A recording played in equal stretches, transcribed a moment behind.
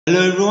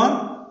Hello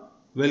everyone,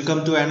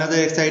 welcome to another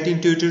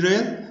exciting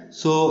tutorial.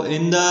 So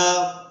in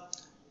the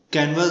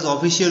Canva's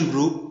official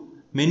group,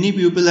 many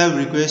people have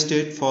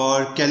requested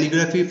for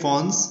calligraphy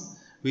fonts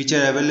which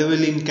are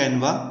available in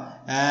Canva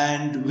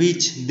and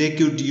which they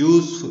could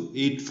use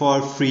it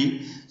for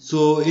free.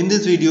 So in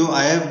this video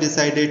I have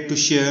decided to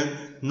share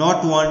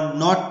not one,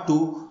 not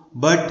two,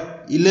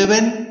 but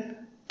 11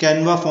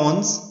 Canva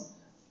fonts,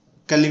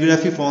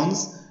 calligraphy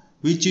fonts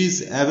which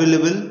is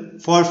available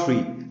for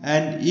free,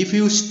 and if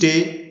you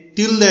stay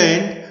till the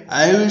end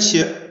I will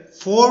share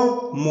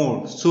 4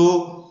 more.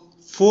 So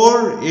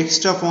 4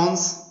 extra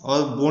fonts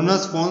or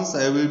bonus fonts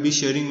I will be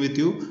sharing with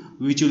you,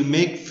 which will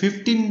make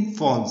 15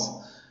 fonts.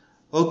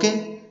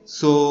 Okay,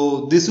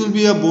 so this will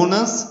be a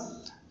bonus.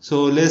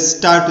 So let's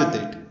start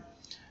with it,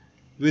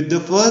 with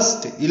the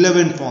first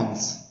 11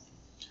 fonts.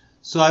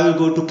 So I will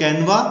go to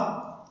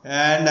Canva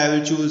and I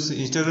will choose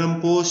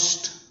Instagram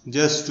post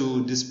just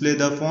to display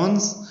the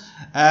fonts,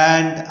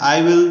 and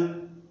I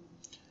will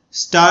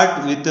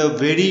start with a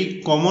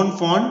very common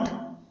font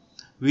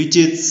which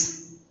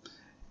is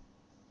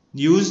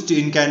used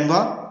in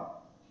Canva,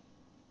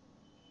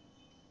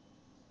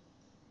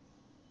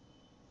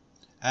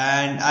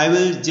 and I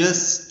will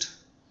just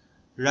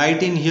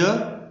write in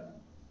here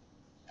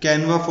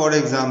Canva for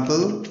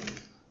example,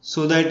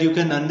 so that you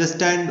can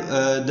understand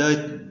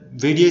the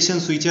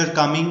variations which are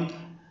coming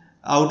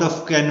out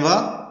of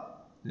Canva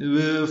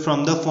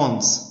from the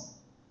fonts.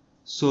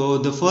 So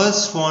the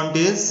first font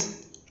is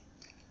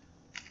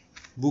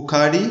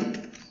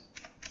Bukhari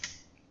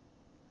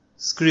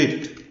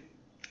script.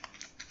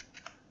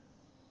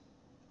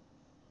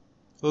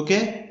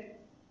 Okay,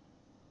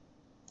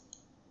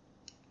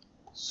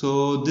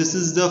 so this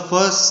is the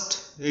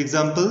first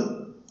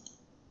example.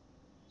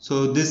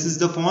 So this is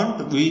the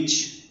font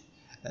which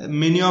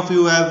many of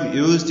you have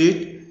used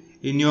it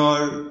in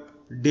your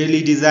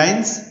daily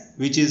designs,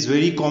 which is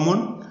very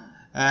common.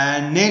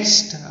 And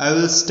next I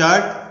will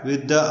start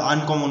with the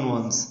uncommon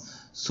ones.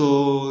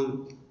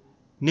 So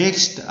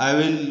next I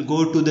will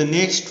go to the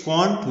next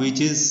font, which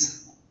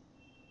is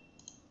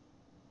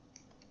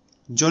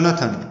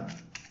Jonathan.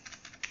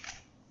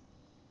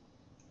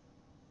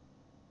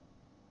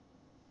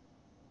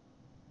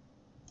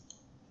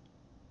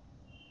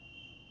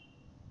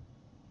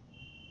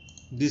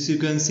 This you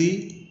can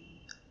see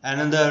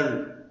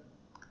another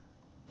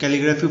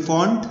calligraphy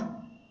font.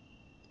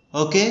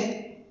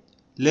 Okay,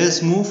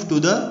 let's move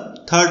to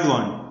the third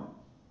one,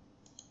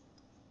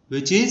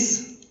 which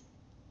is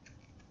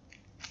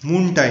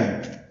Moon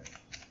Time.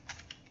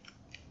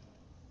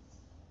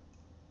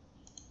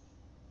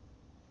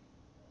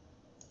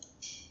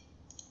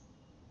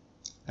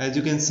 As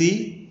you can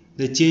see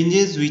the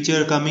changes which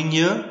are coming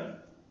here.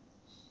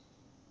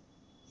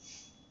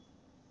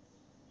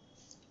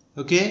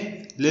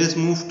 Okay, let's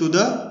move to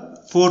the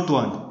fourth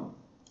one,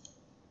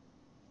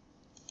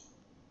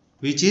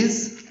 which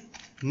is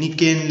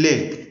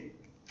Nikenle.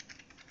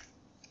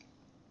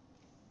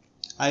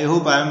 I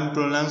hope I am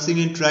pronouncing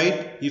it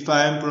right. If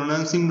I am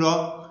pronouncing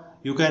wrong,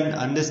 you can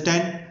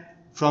understand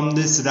from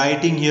this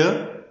writing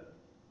here.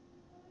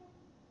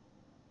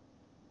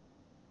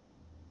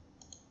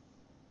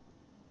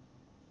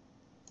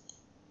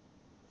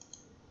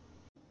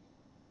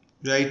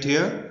 Right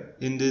here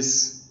in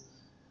this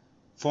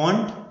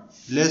font.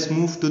 Let's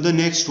move to the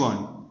next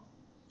one.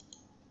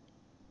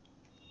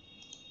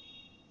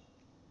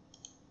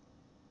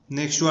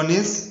 Next one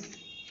is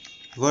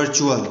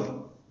Virtual.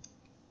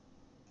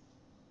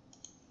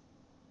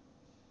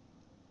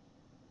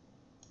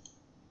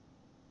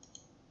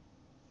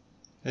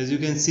 As you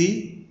can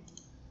see,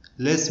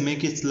 let's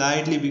make it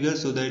slightly bigger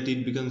so that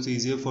it becomes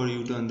easier for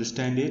you to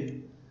understand it.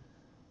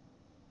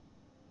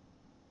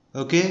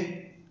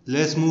 Okay,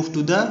 let's move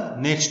to the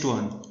next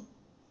one,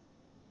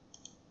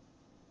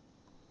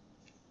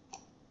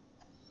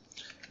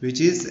 which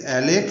is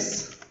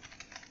Alex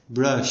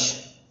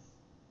Brush,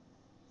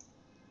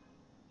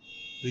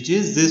 which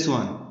is this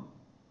one.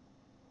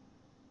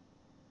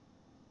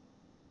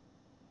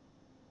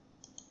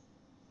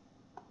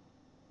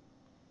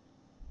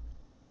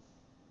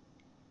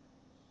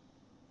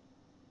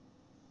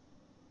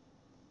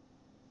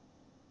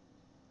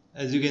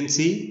 As you can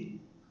see,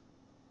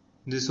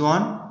 this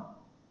one.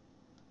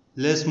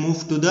 Let's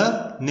move to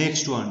the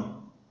next one,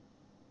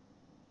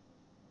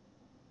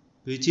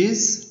 which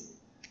is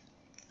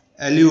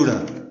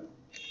Allura.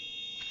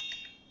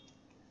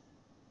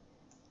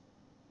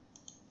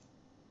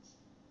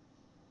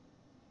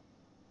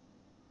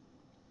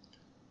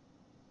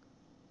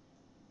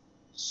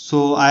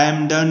 So I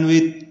am done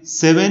with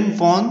 7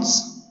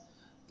 fonts.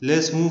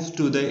 Let's move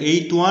to the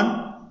 8th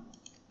one,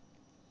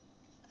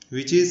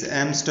 which is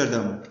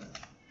Amsterdam.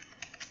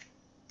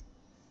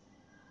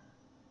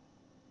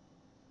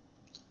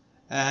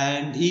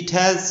 And it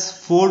has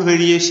 4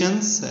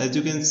 variations, as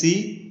you can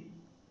see.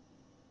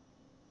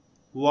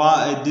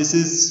 This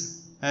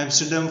is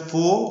Amsterdam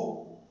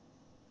 4,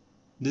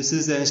 this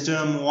is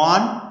Amsterdam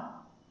 1,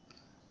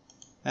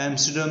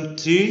 Amsterdam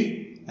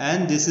 3,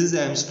 and this is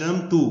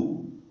Amsterdam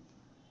 2.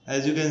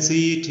 As you can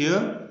see it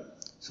here.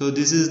 So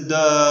this is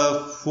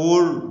the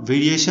 4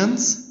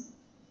 variations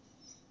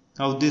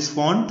of this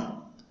font.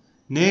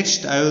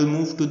 Next I will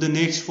move to the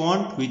next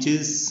font, which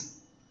is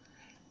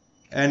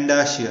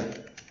Andacia.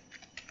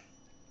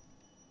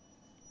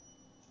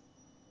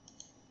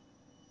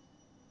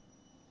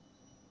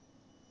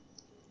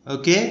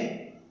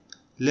 Okay,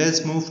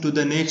 let's move to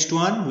the next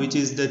one, which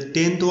is the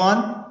 10th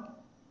one.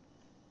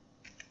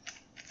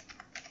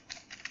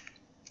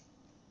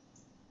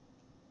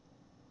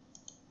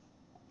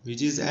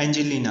 Which is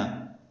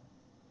Angelina.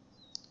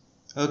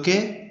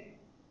 Okay,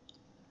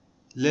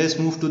 let's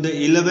move to the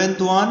 11th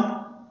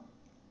one,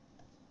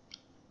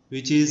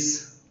 which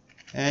is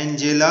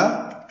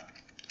Angela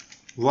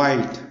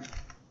White.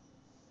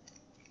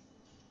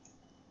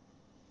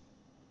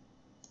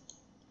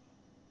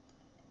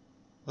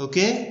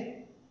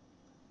 Okay,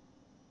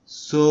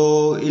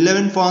 so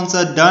 11 fonts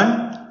are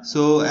done.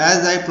 So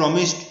as I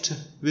promised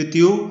with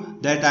you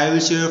that I will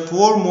share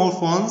 4 more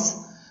fonts,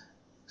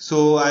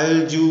 so I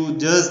will do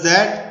just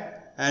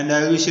that, and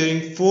I will be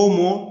sharing 4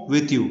 more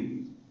with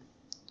you,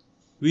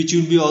 which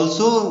will be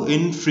also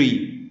in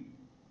free.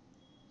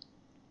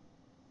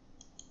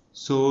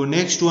 So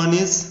next one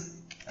is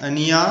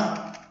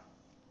Ania.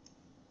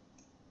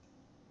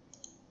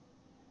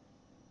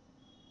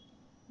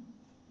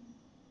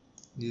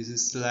 This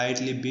is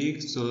slightly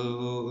big,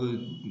 so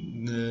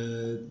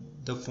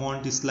the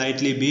font is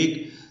slightly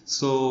big,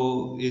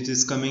 so it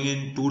is coming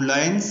in 2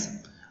 lines.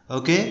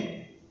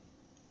 Okay,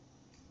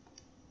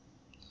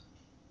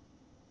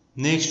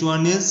 next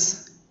one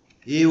is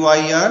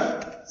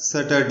AYR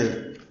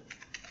Saturday.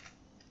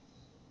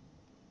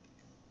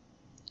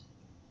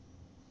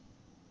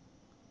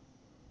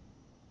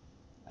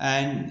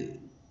 And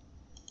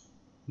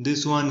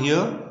this one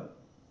here,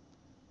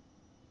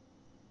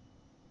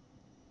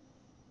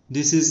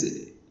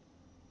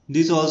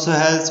 this also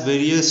has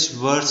various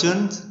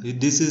versions.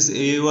 This is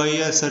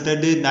AYR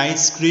Saturday night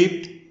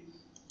script.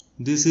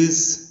 This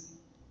is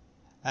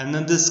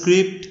another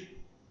script,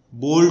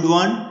 bold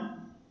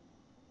one,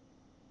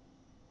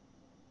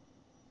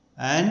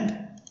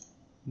 and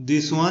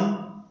this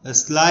one a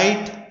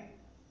slight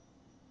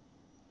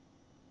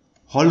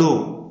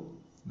hollow,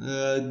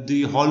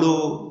 the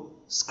hollow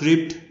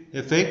script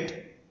effect,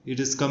 it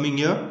is coming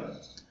here.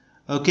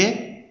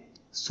 Okay,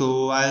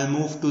 so I'll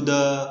move to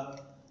the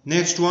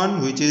next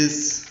one, which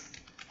is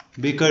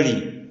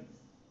bakery,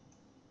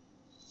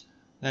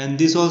 and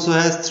this also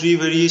has 3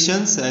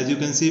 variations, as you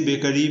can see: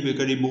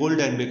 bakery bold,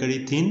 and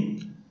bakery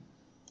thin.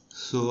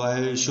 So I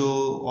will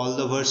show all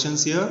the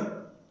versions here.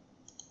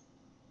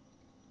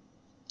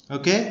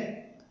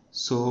 Okay,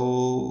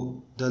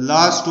 so the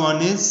last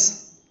one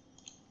is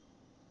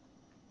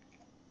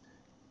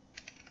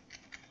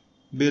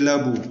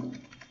Bellaboo.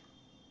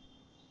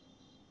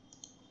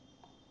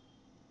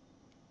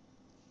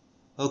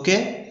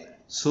 Okay,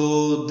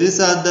 so these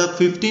are the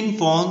 15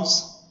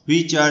 fonts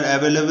which are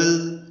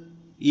available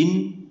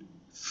in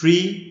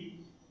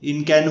free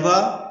in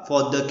Canva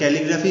for the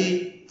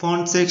calligraphy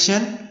font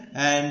section,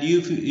 and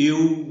if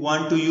you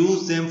want to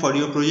use them for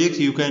your project,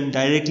 you can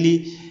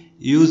directly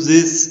use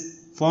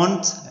these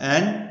fonts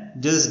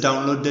and just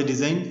download the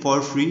design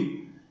for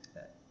free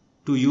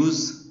to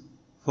use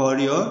for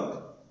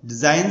your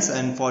designs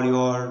and for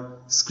your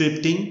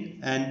scripting.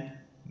 And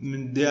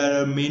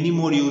there are many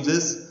more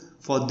uses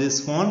for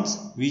these fonts,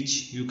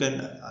 which you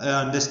can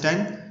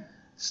understand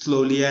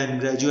slowly and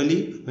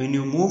gradually when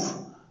you move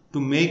to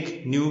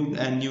make new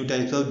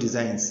types of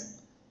designs.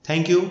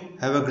 Thank you.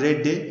 Have a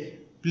great day.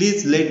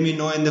 Please let me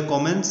know in the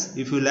comments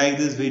if you like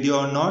this video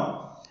or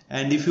not,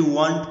 and if you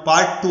want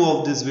part 2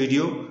 of this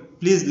video,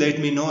 please let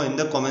me know in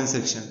the comment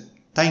section.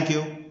 Thank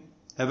you.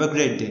 Have a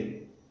great day.